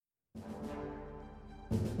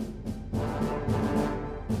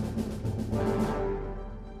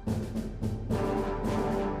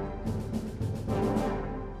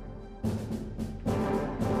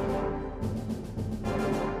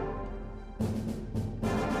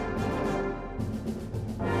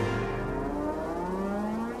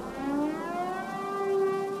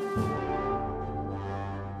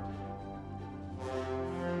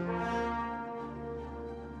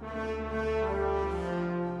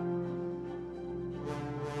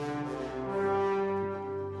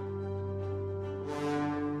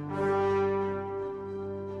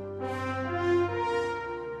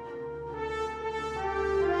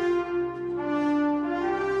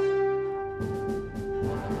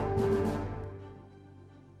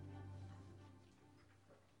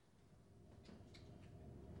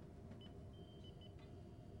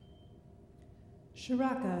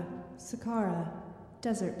Shiraka, Sakara,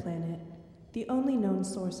 desert planet, the only known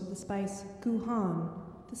source of the spice Guhan,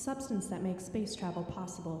 the substance that makes space travel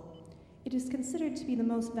possible. It is considered to be the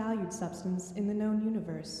most valued substance in the known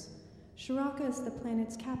universe. Shiraka is the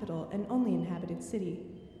planet's capital and only inhabited city.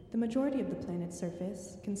 The majority of the planet's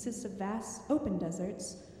surface consists of vast, open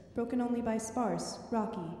deserts, broken only by sparse,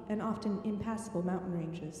 rocky, and often impassable mountain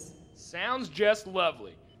ranges. Sounds just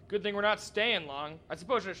lovely. Good thing we're not staying long. I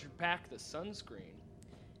suppose I should pack the sunscreen.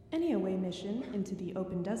 Any away mission into the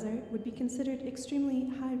open desert would be considered extremely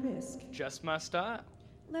high risk. Just my style.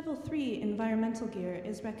 Level 3 environmental gear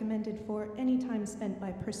is recommended for any time spent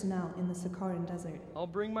by personnel in the Sakaran desert. I'll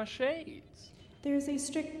bring my shades. There is a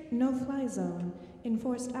strict no-fly zone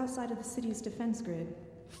enforced outside of the city's defense grid.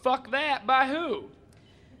 Fuck that, by who?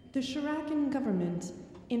 The Shirakan government,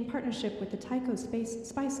 in partnership with the Tycho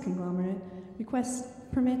Spice Conglomerate, requests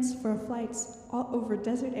permits for flights all over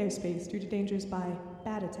desert airspace due to dangers by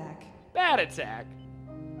bat attack. Bat attack?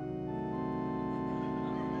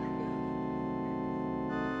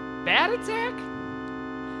 Bat attack?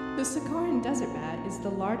 The Sakaran desert bat is the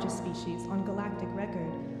largest species on galactic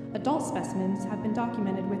record. Adult specimens have been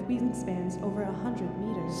documented with wingspans over 100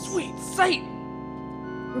 meters. Sweet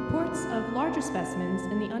Satan! Reports of larger specimens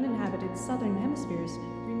in the uninhabited southern hemispheres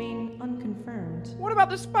remain unconfirmed. What about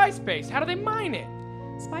the spice base? How do they mine it?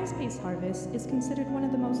 Spice paste harvest is considered one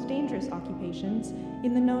of the most dangerous occupations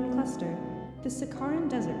in the known cluster. The Sakaran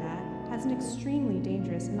desert bat has an extremely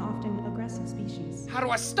dangerous and often aggressive species. How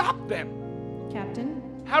do I stop them?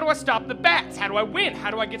 Captain? How do I stop the bats? How do I win?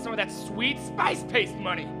 How do I get some of that sweet spice paste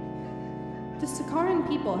money? The Sakaran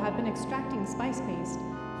people have been extracting spice paste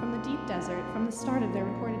from the deep desert from the start of their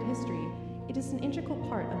recorded history. It is an integral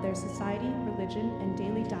part of their society, religion, and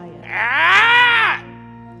daily diet. Ah!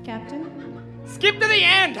 Captain? Skip to the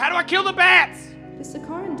end! How do I kill the bats? The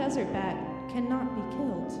Sakaran desert bat cannot be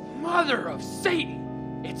killed. Mother of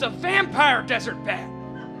Satan! It's a vampire desert bat!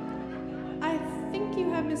 I think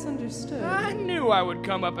you have misunderstood. I knew I would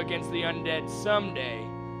come up against the undead someday.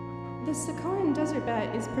 The Sakaran desert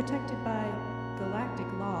bat is protected by galactic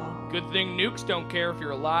law. Good thing nukes don't care if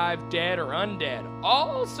you're alive, dead, or undead.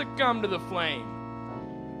 All succumb to the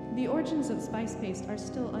flame. The origins of spice paste are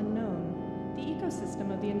still unknown. The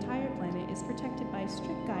ecosystem of the entire planet is protected by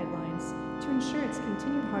strict guidelines to ensure its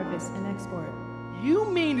continued harvest and export. You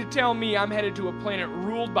mean to tell me I'm headed to a planet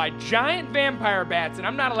ruled by giant vampire bats and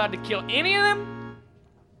I'm not allowed to kill any of them?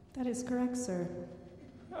 That is correct, sir.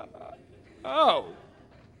 Oh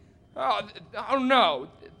no.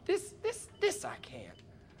 This I can't.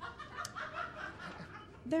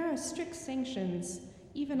 There are strict sanctions,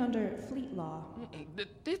 even under fleet law.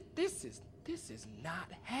 This is not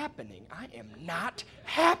happening. I am not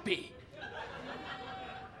happy.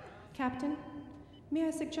 Captain, may I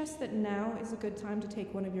suggest that now is a good time to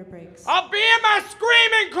take one of your breaks? I'll be in my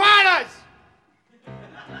screaming quarters!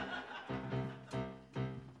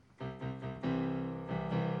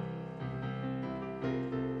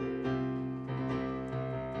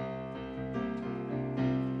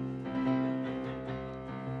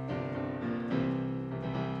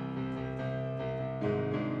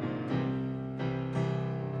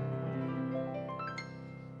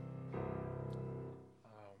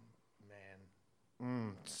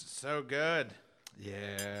 So good.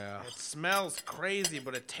 Yeah. It smells crazy,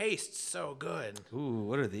 but it tastes so good. Ooh,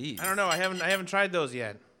 what are these? I don't know. I haven't tried those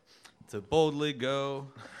yet. To boldly go.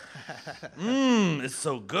 It's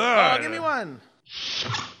so good. Oh, give me one.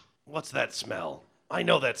 What's that smell? I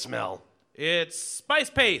know that smell. It's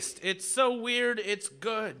spice paste. It's so weird. It's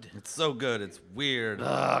good. It's so good. It's weird.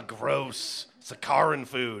 Ah, gross. Sakaran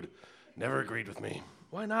food. Never agreed with me.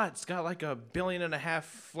 Why not? It's got like 1.5 billion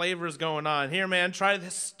flavors going on. Here, man, try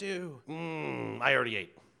this stew. I already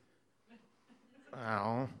ate.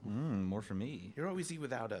 Oh, More for me. you're always eat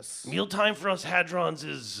without us. Mealtime for us Hadrons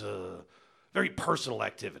is very personal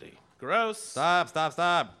activity. Gross. Stop.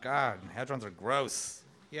 God, hadrons are gross.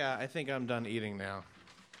 Yeah, I think I'm done eating now.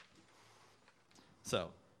 So,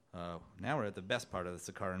 now we're at the best part of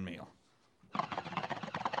the Sakaran meal.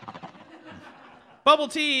 Bubble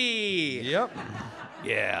tea. Yep.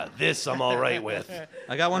 Yeah, this I'm all right with.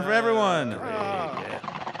 I got one for everyone.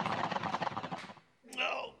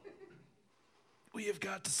 No, We have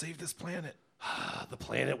got to save this planet. the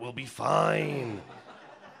planet will be fine.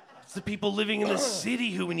 It's the people living in the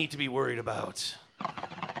city who we need to be worried about.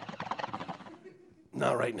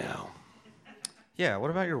 Not right now. Yeah,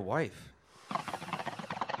 what about your wife?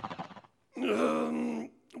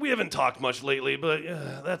 We haven't talked much lately, but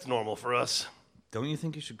that's normal for us. Don't you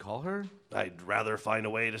think you should call her? I'd rather find a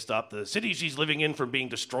way to stop the city she's living in from being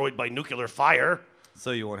destroyed by nuclear fire,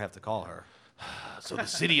 So you won't have to call her. so the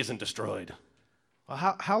city isn't destroyed.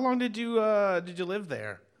 Well, how long did you live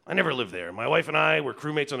there? I never lived there. My wife and I were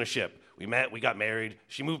crewmates on a ship. We met, we got married.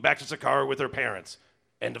 She moved back to Sakara with her parents.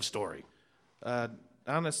 End of story.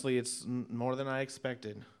 Honestly, it's more than I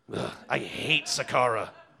expected. Ugh, I hate Sakara.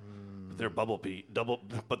 But their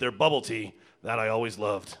bubble tea, that I always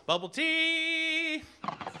loved. Bubble tea.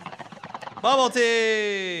 Bubble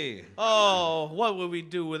tea! Oh, what would we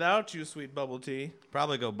do without you, sweet bubble tea?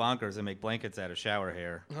 Probably go bonkers and make blankets out of shower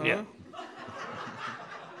hair. Yeah.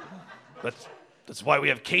 That's why we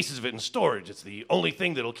have cases of it in storage. It's the only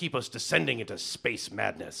thing that'll keep us descending into space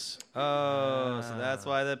madness. Oh, so that's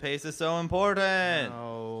why the pace is so important.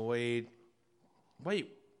 Oh, wait.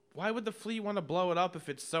 Why would the fleet want to blow it up if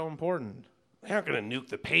it's so important? They aren't going to nuke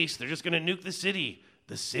the pace. They're just going to nuke the city.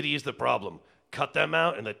 The city is the problem. Cut them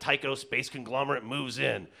out, and the Tycho space conglomerate moves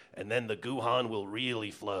in, and then the Guhan will really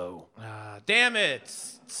flow. Damn it!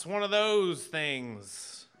 It's one of those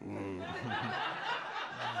things.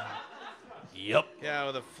 Yep. Yeah,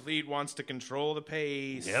 well, the fleet wants to control the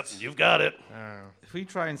pace. Yep, you've got it. If we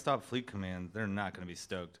try and stop Fleet Command, they're not going to be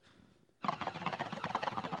stoked.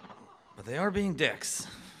 But they are being dicks.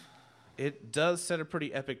 It does set a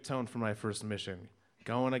pretty epic tone for my first mission.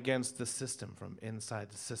 Going against the system from inside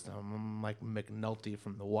the system. I'm like McNulty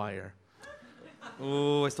from The Wire.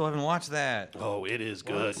 Ooh, I still haven't watched that. Oh, it is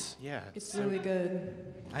good. Yeah. It's really good.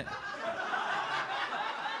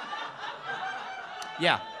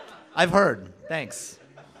 Yeah, I've heard. Thanks.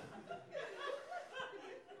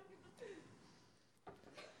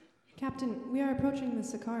 Captain, we are approaching the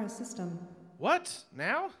Sakara system. What?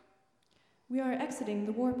 Now? We are exiting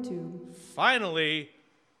the warp tube. Finally.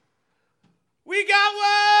 We got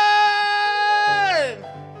one!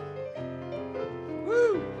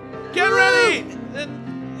 Woo! Get ready!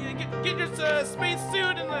 Get your space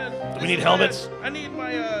suit and the... Do we need helmets? I need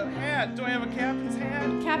my hat. Do I have a captain's hat?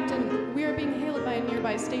 Captain, we are being hailed by a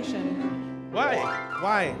nearby station.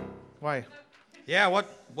 Why? Yeah, what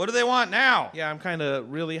do they want now? Yeah, I'm kind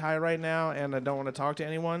of really high right now, and I don't want to talk to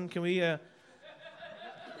anyone. Can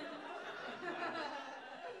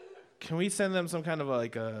we send them some kind of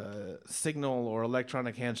like a signal or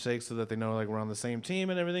electronic handshake so that they know like we're on the same team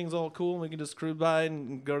and everything's all cool and we can just cruise by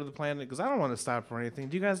and go to the planet? Because I don't want to stop for anything.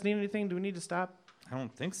 Do you guys need anything? Do we need to stop? I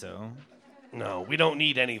don't think so. No, we don't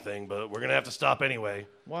need anything, but we're going to have to stop anyway.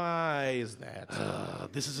 Why is that?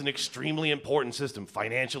 This is an extremely important system.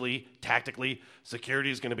 Financially, tactically, security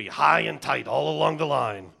is going to be high and tight all along the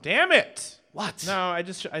line. Damn it! What? No, I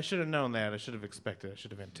should have known that. I should have expected. I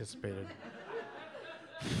should have anticipated.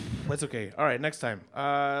 That's okay. All right, next time.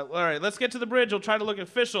 All right, let's get to the bridge. We'll try to look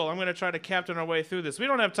official. I'm going to try to captain our way through this. We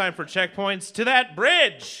don't have time for checkpoints. To that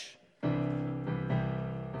bridge!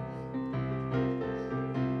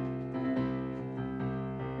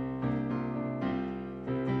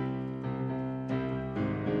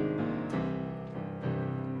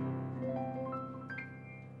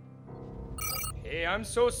 Hey, I'm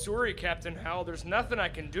so sorry, Captain Hal. There's nothing I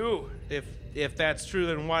can do. If that's true,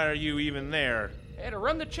 then why are you even there? I had to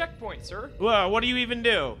run the checkpoint, sir. Well, what do you even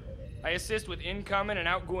do? I assist with incoming and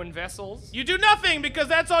outgoing vessels. You do nothing because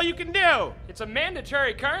that's all you can do. It's a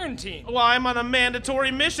mandatory quarantine. Well, I'm on a mandatory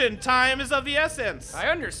mission. Time is of the essence. I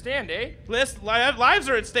understand, eh? Lives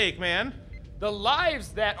are at stake, man. The lives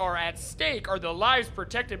that are at stake are the lives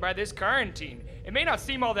protected by this quarantine. It may not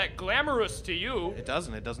seem all that glamorous to you. It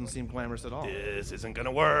doesn't. It doesn't seem glamorous at all. This isn't going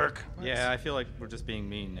to work. Yeah, I feel like we're just being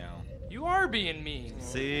mean now. You are being mean.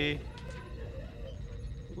 See?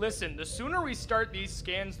 Listen, the sooner we start these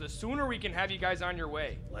scans, the sooner we can have you guys on your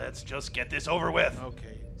way. Let's just get this over with.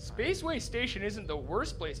 Okay. Spaceway Station isn't the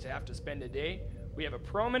worst place to have to spend a day. We have a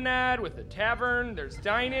promenade with a tavern, there's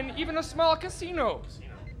dining, even a small casino.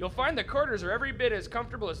 You'll find the quarters are every bit as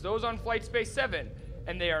comfortable as those on Flight Space 7,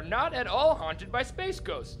 and they are not at all haunted by space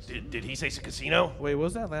ghosts. Did he say casino? Wait, what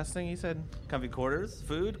was that last thing he said? Comfy quarters?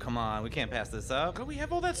 Food? Come on, we can't pass this up. God, we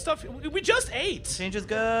have all that stuff. We just ate. Change is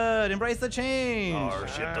good. Embrace the change. Our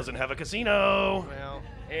ship doesn't have a casino. Well,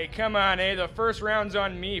 Hey, come on, The first round's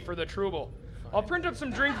on me for the Trouble. I'll print up some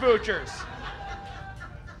drink vouchers.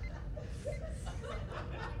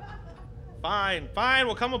 fine.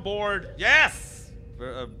 We'll come aboard. Yes! Be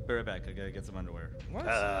right back. I gotta get some underwear. What?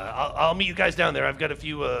 I'll meet you guys down there. I've got a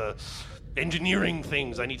few engineering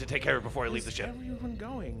things I need to take care of before I leave the ship. Where are you even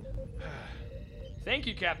going? Thank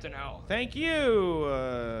you, Captain Howell. Thank you.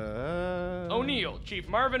 O'Neill, Chief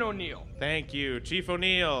Marvin O'Neill. Thank you, Chief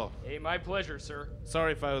O'Neill. Hey, my pleasure, sir.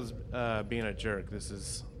 Sorry if I was being a jerk.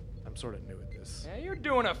 I'm sort of new at this. Yeah, you're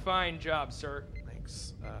doing a fine job, sir.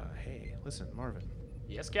 Thanks. Hey, listen, Marvin.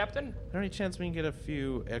 Yes, Captain? Is there any chance we can get a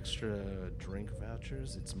few extra drink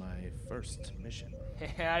vouchers? It's my first mission.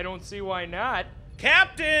 I don't see why not.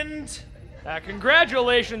 Captain!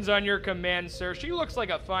 Congratulations on your command, sir. She looks like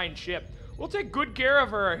a fine ship. We'll take good care of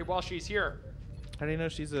her while she's here. How do you know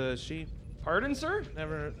she's a she? Pardon, sir?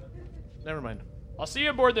 Never mind. I'll see you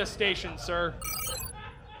aboard this station, sir.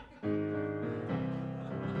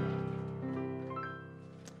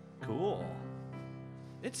 Cool.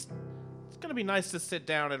 It's gonna be nice to sit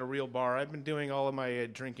down at a real bar. I've been doing all of my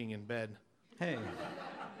drinking in bed. Hey.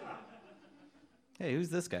 Hey, who's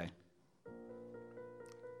this guy?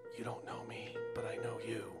 You don't know me, but I know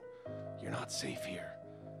you. You're not safe here.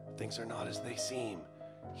 Things are not as they seem.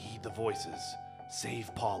 Heed the voices.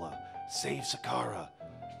 Save Paula. Save Sakara.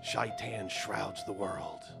 Shaitan shrouds the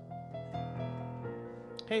world.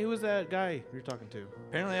 Hey, who is that guy you're talking to?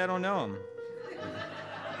 Apparently I don't know him.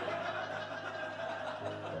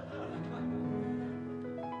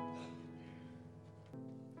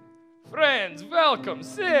 Friends, welcome.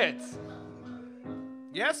 Sit.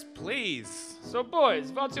 Yes, please. So,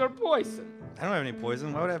 boys, what's your poison? I don't have any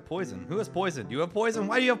poison. Why would I have poison? Who has poison? You have poison?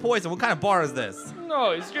 Why do you have poison? What kind of bar is this?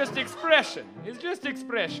 No, it's just expression. It's just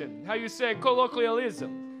expression. How you say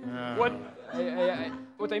colloquialism. What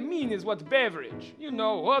I mean is what beverage. You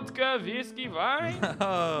know, vodka, whiskey, wine.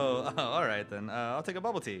 Oh, all right then. I'll take a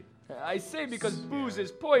bubble tea. I say because booze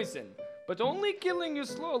is poison, but only killing you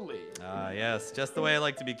slowly. Yes, just the way I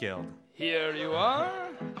like to be killed. Here you are.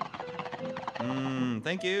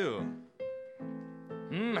 Thank you.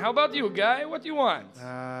 How about you, guy? What do you want?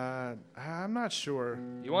 I'm not sure.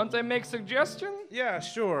 You want I make suggestion? Yeah,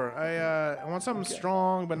 sure. I want something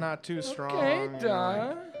strong, but not too strong. Okay, you know,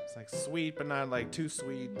 duh. it's like sweet, but not like too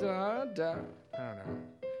sweet. Da. I don't know.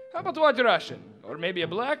 How about White Russian? Or maybe a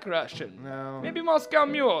Black Russian? No. Maybe Moscow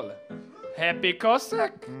Mule? Happy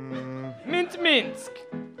Cossack? Mint Minsk?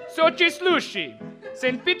 Sochi Slushy?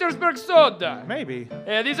 St. Petersburg Soda? Maybe.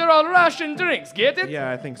 These are all Russian drinks, get it? Yeah,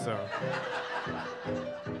 I think so.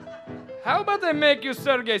 How about I make you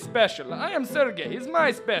Sergey special? I am Sergey, he's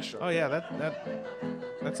my special. Oh yeah,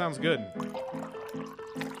 that sounds good.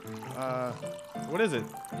 What is it?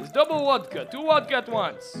 It's double vodka, 2 vodka at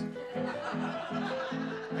once.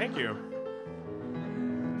 Thank you.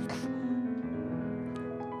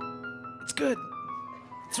 It's good.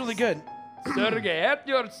 It's really good. Sergey, at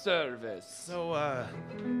your service.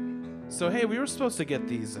 So hey, we were supposed to get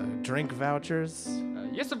these drink vouchers.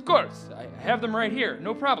 Yes, of course. I have them right here,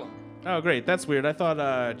 no problem. Oh, great. That's weird. I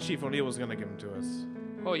thought Chief O'Neill was gonna give them to us.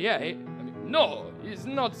 Oh, yeah, no, it's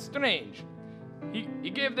not strange. He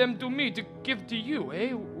gave them to me to give to you,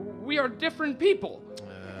 eh? We are different people.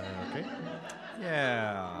 Okay.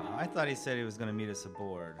 Yeah, I thought he said he was gonna meet us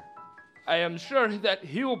aboard. I am sure that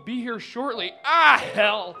he'll be here shortly. Ah,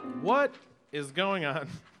 hell! What is going on?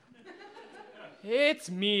 It's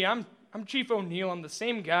me. I'm Chief O'Neill. I'm the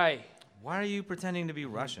same guy. Why are you pretending to be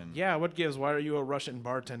Russian? Yeah, what gives? Why are you a Russian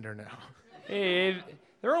bartender now? Hey,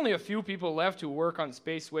 there are only a few people left who work on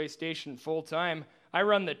Spaceway Station full time. I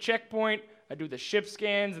run the checkpoint, I do the ship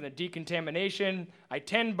scans and the decontamination, I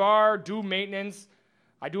tend bar, do maintenance,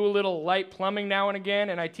 I do a little light plumbing now and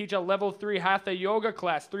again, and I teach a level 3 Hatha yoga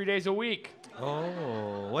class 3 days a week.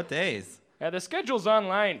 Oh, what days? The schedule's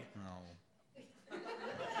online.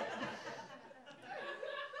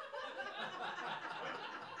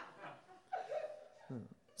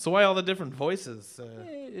 So why all the different voices?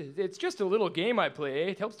 It's just a little game I play.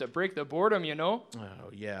 It helps to break the boredom, you know? Oh,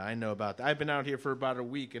 yeah, I know about that. I've been out here for about a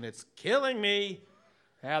week, and it's killing me.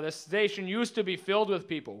 Yeah, the station used to be filled with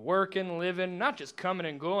people, working, living, not just coming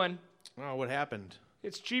and going. Oh, what happened?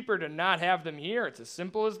 It's cheaper to not have them here. It's as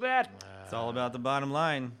simple as that. It's all about the bottom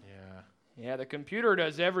line. Yeah, the computer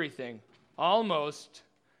does everything. Almost.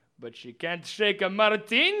 But she can't shake a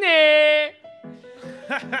martini.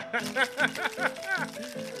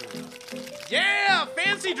 Yeah,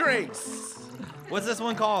 fancy drinks. What's this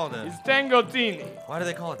one called? It's Tangotini, Why do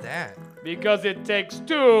they call it that? because it takes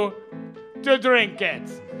two to drink it.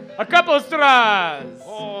 A couple straws.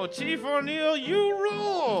 Oh, Chief O'Neill, you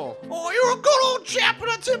rule. Oh, you're a good old chap,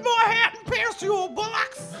 and I tip my hat and pass you a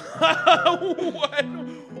box.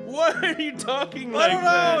 What are you talking I like don't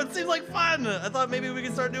know. that? It seems like fun. I thought maybe we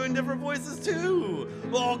could start doing different voices too.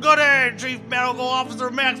 Well, good day, Chief Medical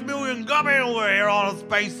Officer Maximilian Gummy. We're here on a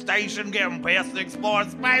space station, getting past the exploring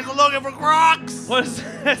space and looking for crocs. What is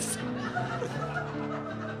this?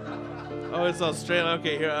 Oh, it's Australia.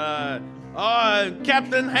 Okay, here.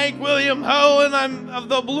 Captain Hank William Ho, and I'm of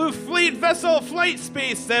the Blue Fleet vessel Flight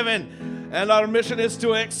Space 7. And our mission is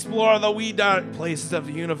to explore the wee dark places of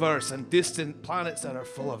the universe and distant planets that are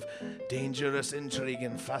full of dangerous intrigue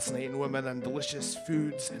and fascinating women and delicious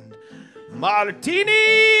foods and martinis.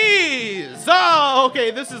 Oh, okay,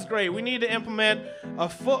 this is great. We need to implement a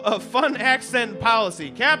fun accent policy.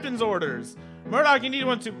 Captain's orders. Murdoch, you need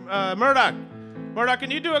one to Murdoch. Murdoch, can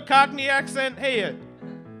you do a Cockney accent? Hey,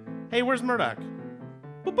 where's Murdoch?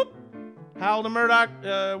 Boop, boop. Hal to Murdoch,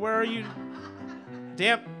 where are you?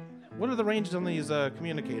 Damn. What are the ranges on these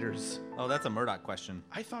communicators? Oh, that's a Murdoch question.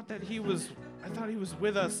 I thought he was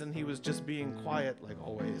with us and he was just being quiet like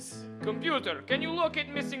always. Computer, can you locate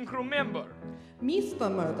missing crew member? Mr.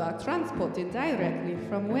 Murdoch transported directly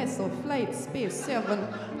from vessel Flight Space 7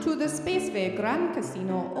 to the Spaceway Grand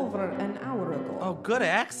Casino over an hour ago. Oh, good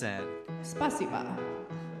accent. Spasiba.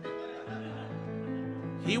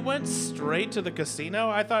 He went straight to the casino?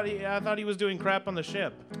 I thought he was doing crap on the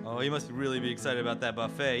ship. Oh, he must really be excited about that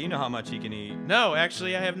buffet. You know how much he can eat. No,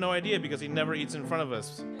 actually, I have no idea because he never eats in front of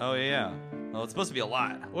us. Oh, yeah. Well, it's supposed to be a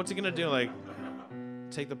lot. What's he gonna do? Like,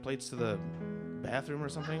 take the plates to the bathroom or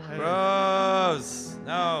something? Gross.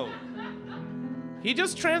 No. He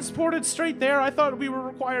just transported straight there. I thought we were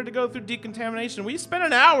required to go through decontamination. We spent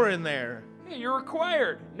an hour in there. Hey, you're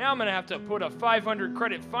required. Now I'm gonna have to put a 500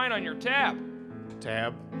 credit fine on your tab.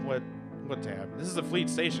 Tab? What tab? This is a fleet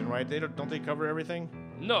station, right? Don't they cover everything?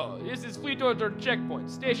 No, this is Fleet Order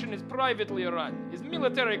Checkpoint. Station is privately run. It's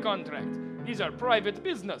military contract. These are private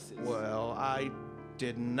businesses. Well, I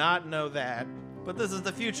did not know that. But this is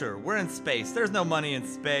the future. We're in space. There's no money in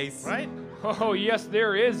space. Right? Oh, yes,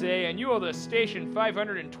 there is, eh? And you owe the station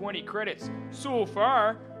 520 credits. So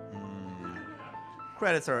far.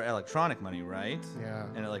 Credits are electronic money, right? Yeah.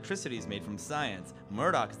 And electricity is made from science.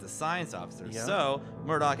 Murdoch is the science officer, Yeah. so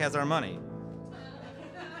Murdoch has our money.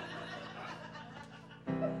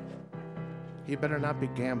 He better not be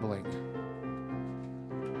gambling.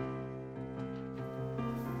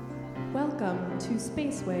 Welcome to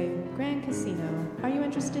Spaceway Grand Casino. Are you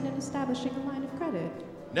interested in establishing a line of credit?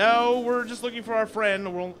 No, we're just looking for our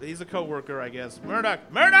friend. He's a coworker, I guess. Murdoch!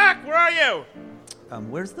 Murdoch, where are you?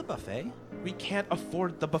 Where's the buffet? We can't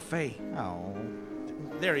afford the buffet. Oh.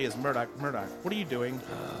 There he is, Murdoch. Murdoch, what are you doing?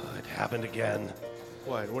 It happened again.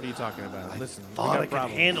 What are you talking about? Listen, we Thought got I could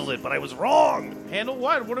problems. handle it, but I was wrong. Handle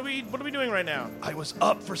what? What are we doing right now? I was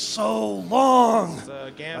up for so long. It's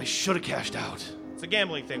a I should have cashed out. It's a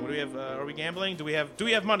gambling thing. What do we have? Are we gambling? Do we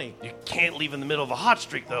have money? You can't leave in the middle of a hot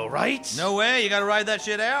streak, though, right? No way. You gotta ride that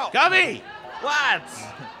shit out. Gummy! What?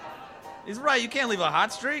 He's right. You can't leave a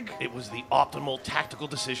hot streak. It was the optimal tactical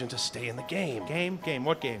decision to stay in the game. Game?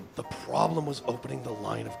 What game? The problem was opening the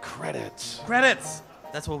line of credits. Credits.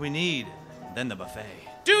 That's what we need. Then the buffet.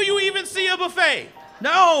 Do you even see a buffet?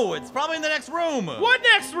 No, it's probably in the next room. What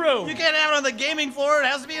next room? You can't have it on the gaming floor. It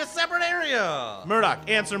has to be a separate area. Murdoch,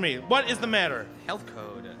 answer me. What is the matter? Health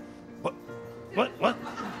code. What?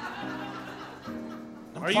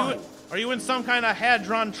 Are you in some kind of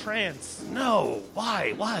hadron trance? No.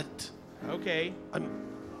 Why? What? Okay.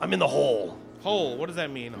 I'm in the hole. Hole. What does that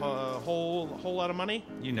mean? Whole lot of money?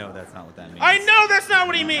 You know that's not what that means. I know that's not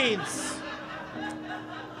what he means.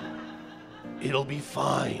 It'll be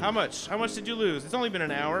fine. How much? How much did you lose? It's only been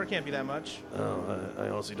an hour. It can't be that much. Oh, I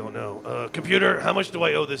honestly don't know. Computer, how much do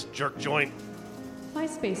I owe this jerk joint?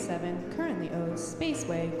 MySpace 7 currently owes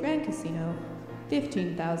Spaceway Grand Casino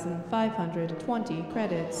 15,520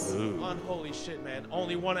 credits. Unholy shit, man.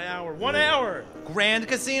 Only 1 hour. 1 hour! Grand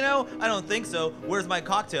Casino? I don't think so. Where's my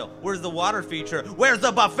cocktail? Where's the water feature? Where's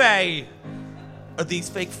the buffet? Are these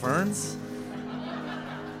fake ferns?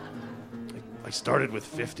 I started with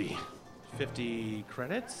 50. 50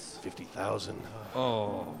 credits? 50,000.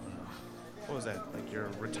 Oh. What was that? Like your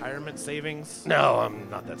retirement savings? No, I'm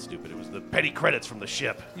not that stupid. It was the petty credits from the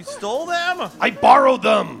ship. You stole them? I borrowed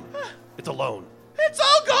them! It's a loan. It's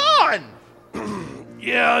all gone!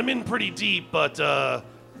 Yeah, I'm in pretty deep, but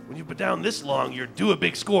When you've been down this long, you're due a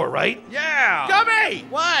big score, right? Yeah! Gummy!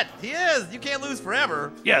 What? He is. You can't lose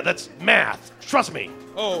forever. Yeah, that's math. Trust me.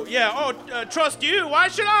 Oh, yeah. Oh, trust you? Why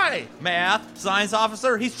should I? Math, science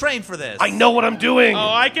officer, he's trained for this. I know what I'm doing. Oh,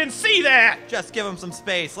 I can see that. Just give him some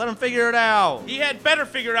space. Let him figure it out. He had better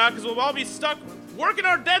figure it out because we'll all be stuck working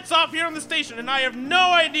our debts off here on the station, and I have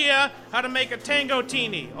no idea how to make a tango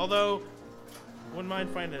teeny. Although, wouldn't mind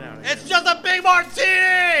finding out. It's just a big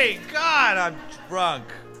martini! God, I'm drunk.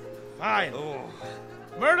 Fine.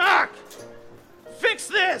 Murdoch! Fix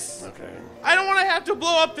this! Okay. I don't want to have to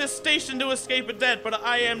blow up this station to escape a debt, but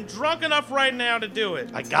I am drunk enough right now to do it.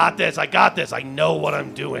 I got this. I know what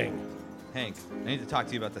I'm doing. Hank, I need to talk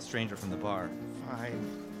to you about the stranger from the bar.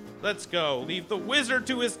 Fine. Let's go. Leave the wizard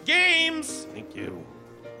to his games. Thank you.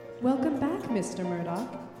 Welcome back, Mr.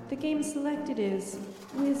 Murdoch. The game selected is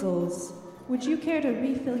Whizzles. Would you care to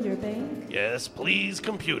refill your bank? Yes, please,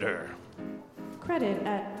 computer. Credit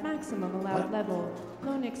at maximum allowed level.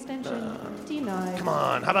 Loan extension denied. Come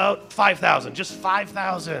on, how about 5,000? Just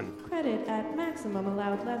 5,000. Credit at maximum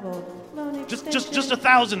allowed level. Loan extension. Just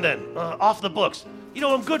 1,000 then. Off the books. You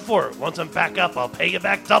know I'm good for it. Once I'm back up, I'll pay you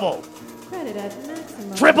back double. Credit at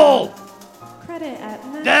maximum. Triple! Credit at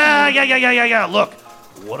maximum. Yeah. Look,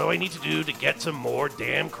 what do I need to do to get some more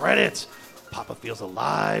damn credits? Papa feels a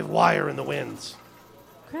live wire in the winds.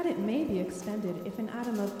 Credit may be extended if an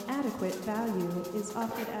item of adequate value is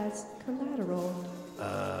offered as collateral.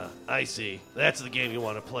 I see. That's the game you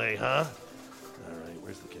want to play, huh? All right,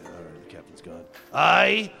 where's the captain? All right, the captain's gone.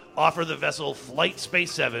 I offer the vessel Flight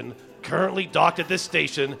Space 7, currently docked at this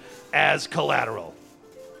station, as collateral.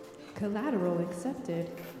 Collateral accepted.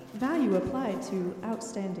 Value applied to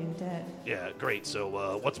outstanding debt. Yeah, great.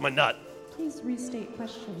 So, what's my nut? Please restate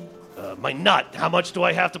question. My nut. How much do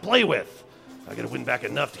I have to play with? I gotta win back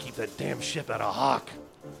enough to keep that damn ship out of Hawk.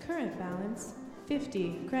 Current balance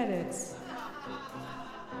 50 credits.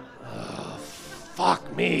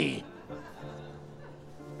 Fuck me.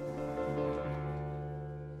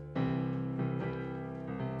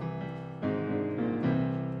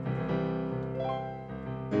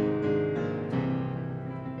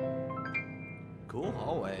 Cool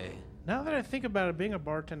hallway. Now that I think about it, being a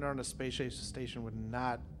bartender on a space station would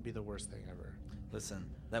not be the worst thing ever. Listen,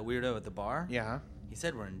 that weirdo at the bar? Yeah? He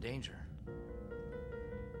said we're in danger.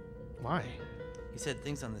 Why? He said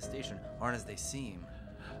things on the station aren't as they seem.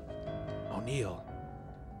 O'Neill.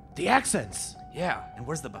 The accents! Yeah, and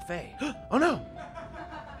where's the buffet? Oh no!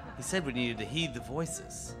 He said we needed to heed the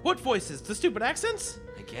voices. What voices? The stupid accents?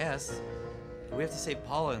 I guess. We have to save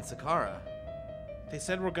Paula and Sakara. They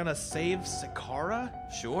said we're gonna save Sakara?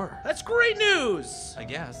 Sure. That's great news! I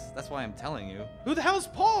guess. That's why I'm telling you. Who the hell's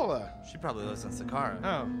Paula? She probably lives in Sakara.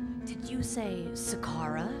 Oh. Did you say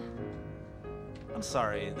Sakara? I'm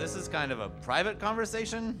sorry, this is kind of a private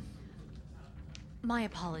conversation? My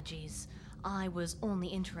apologies. I was only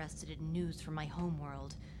interested in news from my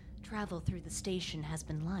homeworld. Travel through the station has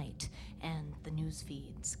been light, and the news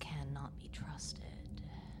feeds cannot be trusted.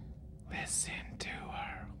 Listen to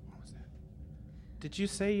her. What was that? Did you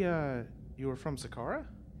say, you were from Sakara?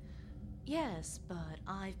 Yes, but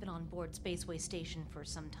I've been on board Spaceway Station for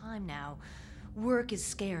some time now. Work is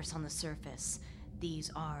scarce on the surface.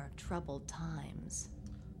 These are troubled times.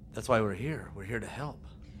 That's why we're here. We're here to help.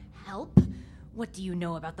 Help? What do you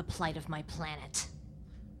know about the plight of my planet?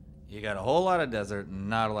 You got a whole lot of desert and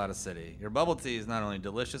not a lot of city. Your bubble tea is not only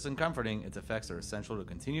delicious and comforting, its effects are essential to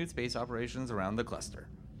continued space operations around the cluster.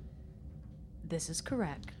 This is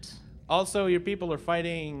correct. Also, your people are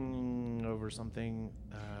fighting over something.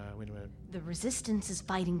 Wait a minute. The Resistance is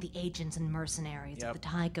fighting the agents and mercenaries of the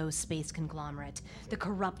Tygo space conglomerate, the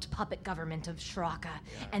corrupt puppet government of Shraka,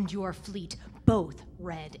 and your fleet, both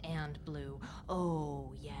red and blue.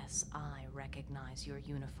 Oh, yes, I recognize your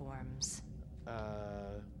uniforms.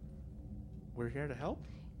 We're here to help?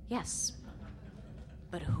 Yes.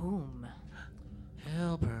 But whom?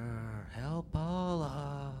 Help her. Help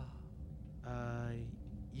Paula.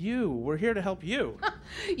 You. We're here to help you.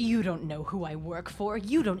 You don't know who I work for.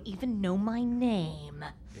 You don't even know my name.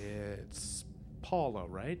 It's Paula,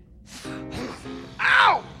 right?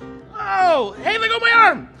 Ow! Oh! Hey, let go of my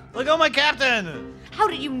arm! Let go, my captain! How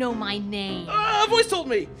did you know my name? A voice told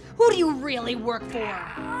me. Who do you really work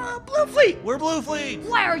for? Blue Fleet. We're Blue Fleet!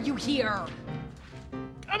 Why are you here?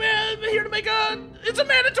 I'm here to make it's a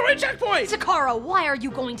mandatory checkpoint. Sakara, why are you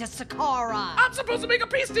going to Sakara? I'm supposed to make a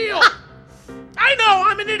peace deal. I know,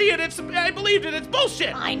 I'm an idiot. I believed it. It's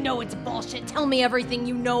bullshit. I know it's bullshit. Tell me everything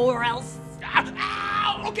you know or else.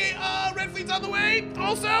 Ow! Okay, Red Fleet's on the way.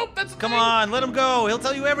 Also, that's the Come thing. on, let him go. He'll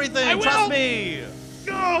tell you everything. I will. Trust me.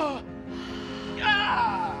 Ugh.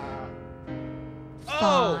 Ah.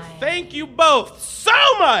 Oh, thank you both so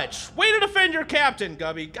much! Way to defend your captain,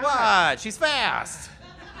 Gubby. God. What? She's fast.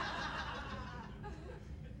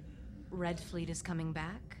 Red Fleet is coming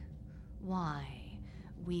back? Why?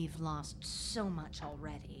 We've lost so much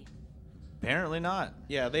already. Apparently not.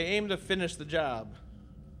 Yeah, they aim to finish the job.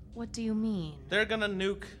 What do you mean? They're gonna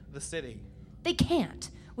nuke the city. They can't.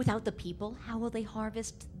 Without the people, how will they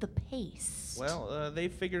harvest the paste? Well, they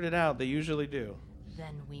figured it out. They usually do.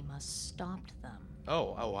 Then we must stop them.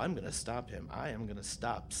 Oh, I'm gonna stop him. I am gonna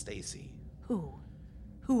stop Stacy. Who?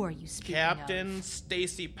 Who are you speaking Captain of?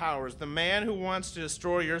 Stacy Powers, the man who wants to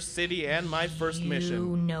destroy your city and my first You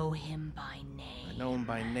mission. know him by name. I know him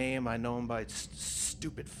by name. I know him by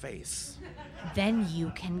stupid face. Then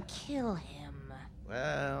you can kill him.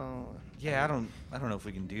 Well, Yeah, I don't know if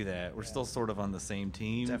we can do that. We're still sort of on the same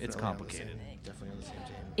team. definitely It's on the complicated. same- Definitely on the same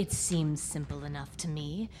team. It seems simple enough to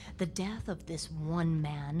me. The death of this one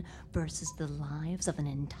man versus the lives of an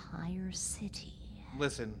entire city.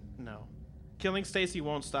 Listen, no. Killing Stacy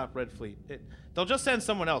won't stop Red Fleet. They'll just send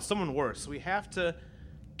someone else, someone worse. We have to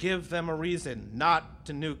give them a reason not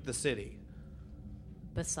to nuke the city.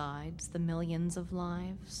 Besides the millions of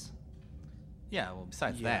lives? Yeah, well,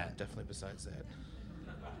 besides Yeah, that. definitely besides that.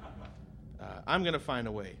 I'm gonna find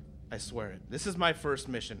a way. I swear it. This is my first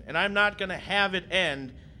mission, and I'm not gonna have it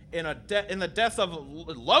end in the deaths of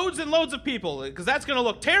loads and loads of people, because that's gonna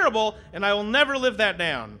look terrible, and I will never live that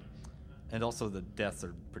down. And also the deaths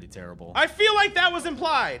are pretty terrible. I feel like that was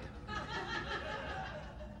implied.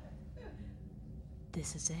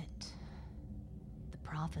 This is it. The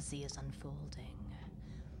prophecy is unfolding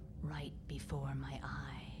right before my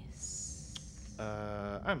eyes.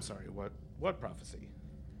 I'm sorry. What prophecy?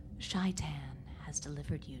 Shaitan has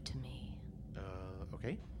delivered you to me.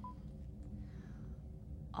 Okay.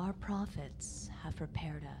 Our prophets have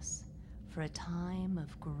prepared us for a time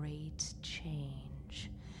of great change.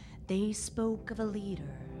 They spoke of a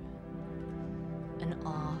leader, an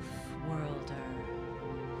off-worlder.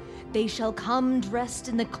 They shall come dressed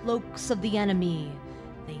in the cloaks of the enemy,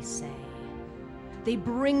 they say. They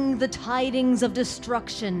bring the tidings of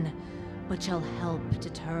destruction, but shall help to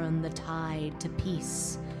turn the tide to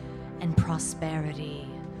peace and prosperity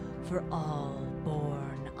for all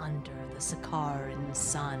born under the Sakaran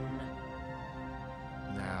sun.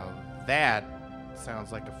 Now that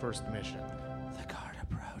sounds like a first mission. The guard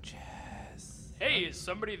approaches. Hey, is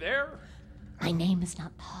somebody there? My name is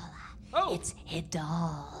not Paula. Oh. It's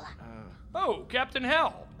Hidal. Oh, Captain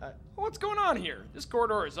Hal. What's going on here? This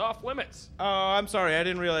corridor is off limits. Oh, I'm sorry. I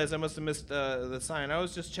didn't realize. I must have missed the sign. I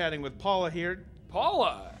was just chatting with Paula here.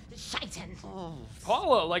 Paula. Shaitan.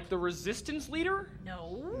 Paula, like the resistance leader?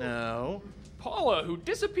 No. No. Paula, who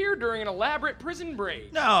disappeared during an elaborate prison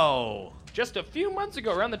break. No! Just a few months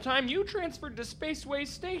ago, around the time you transferred to Spaceway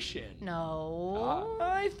Station. No.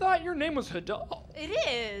 I thought your name was Hidal. It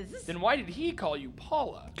is. Then why did he call you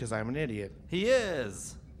Paula? Because I'm an idiot. He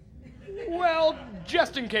is. Well,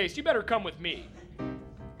 just in case, you better come with me.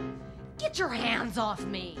 Get your hands off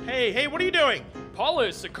me. Hey, what are you doing? Paula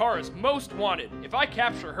is Sakara's most wanted. If I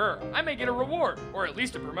capture her, I may get a reward, or at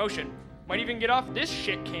least a promotion. Might even get off this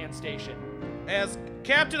shit can station. As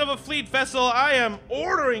captain of a fleet vessel, I am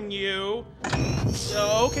ordering you.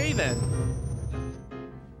 Okay then.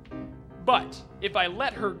 But if I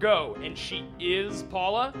let her go and she is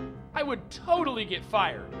Paula, I would totally get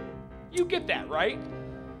fired. You get that, right?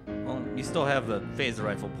 Well, you still have the phaser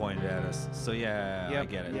rifle pointed at us, so yeah, I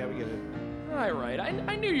get it. Yeah, we get it. All right,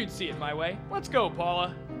 I knew you'd see it my way. Let's go,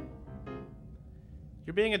 Paula.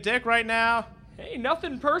 You're being a dick right now. Hey,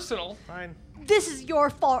 nothing personal. Fine. This is your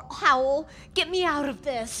fault, Howl. Get me out of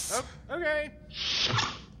this. Oh, okay.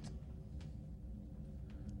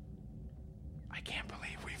 I can't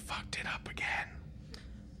believe we fucked it up again.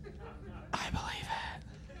 I believe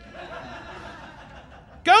it.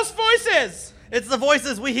 Ghost voices! It's the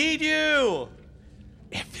voices, we heed you!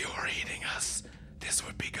 If you were eating us, this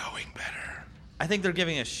would be going better. I think they're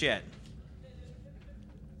giving us shit.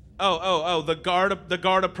 Oh, the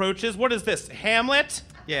guard approaches. What is this, Hamlet?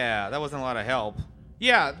 Yeah, that wasn't a lot of help.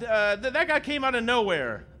 Yeah, that guy came out of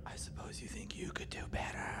nowhere. I suppose you think you could do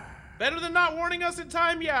better. Better than not warning us in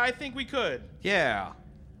time? Yeah, I think we could. Yeah.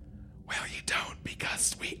 Well, you don't,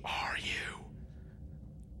 because we are you.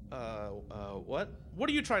 What? What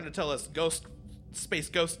are you trying to tell us, space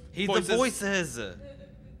ghost He's voices? the voices.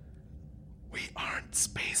 We aren't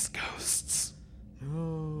space ghosts.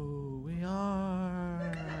 No, we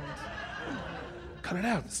aren't. Cut it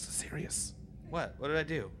out, this is serious. What? What did I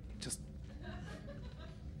do? Just...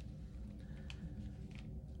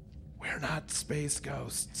 We're not space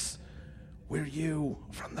ghosts. We're you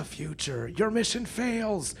from the future. Your mission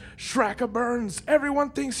fails. Shraka burns. Everyone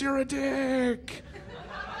thinks you're a dick.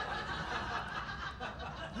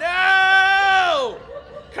 No!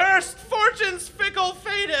 Cursed fortune's fickle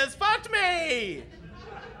fate has fucked me!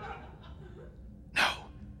 No,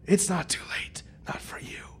 it's not too late. Not for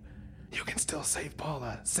you. You can still save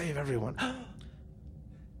Paula. Save everyone.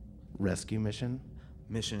 Rescue mission?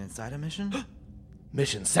 Mission inside a mission?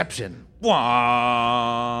 Missionception.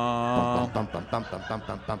 Wah! Bum, bum, bum, bum, bum, bum,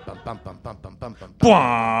 bum, bum, bum, bum, bum, bum, bum, bum. Wah!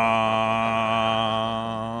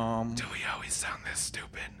 Do we always sound this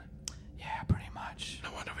stupid? Yeah, pretty much.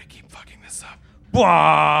 No wonder we keep fucking this up. Wah!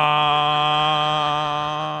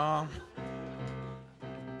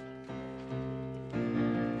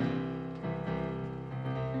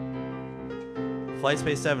 Flight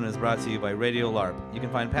Space 7 is brought to you by Radio LARP. You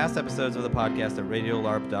can find past episodes of the podcast at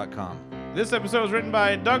radiolarp.com. This episode was written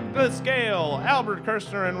by Douglas Gale, Albert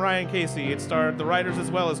Kirshner, and Ryan Casey. It starred the writers as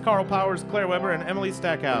well as Carl Powers, Claire Weber, and Emily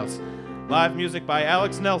Stackhouse. Live music by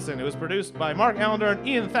Alex Nelson. It was produced by Mark Allender and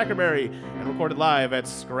Ian Thackerberry and recorded live at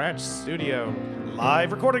Scratch Studio.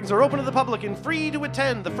 Live recordings are open to the public and free to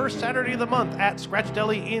attend the first Saturday of the month at Scratch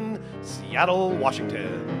Deli in Seattle,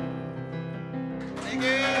 Washington. Thank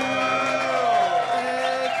you!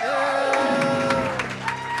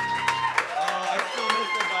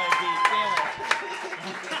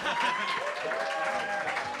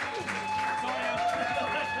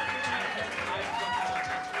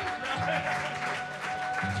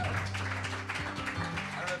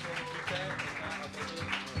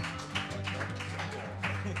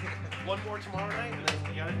 One more tomorrow night, and then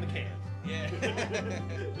we got it in the can. Yeah.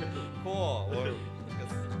 Cool.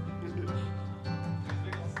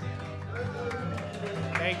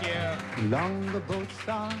 Thank you. Longer boats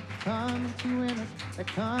are coming to win us. They're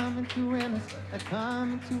coming to win us. They're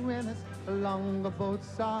coming to win us. The longer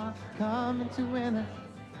boats are coming to win us.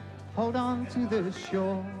 Hold on to the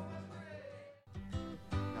shore.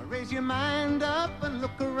 Now raise your mind up and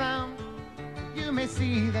look around. You may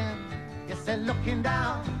see them. Yes, they're looking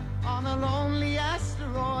down on a lonely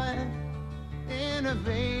asteroid in a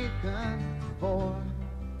vacant void.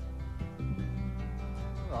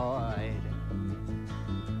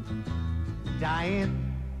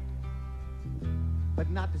 Dying, but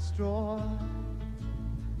not destroyed.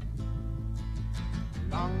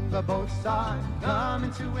 Longer boats are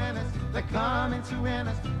coming to win us. They're coming to win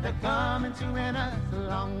us. They're coming to win us.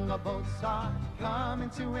 Longer boats are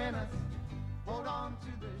coming to win us. Hold on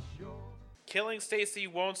to the shore. Killing Stacy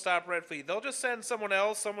won't stop Red Fleet. They'll just send someone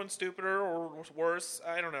else, someone stupider or worse.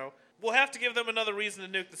 I don't know. We'll have to give them another reason to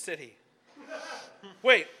nuke the city.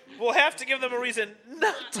 Wait, we'll have to give them a reason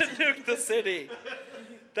not to nuke the city.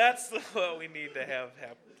 That's what we need to have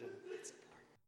happen.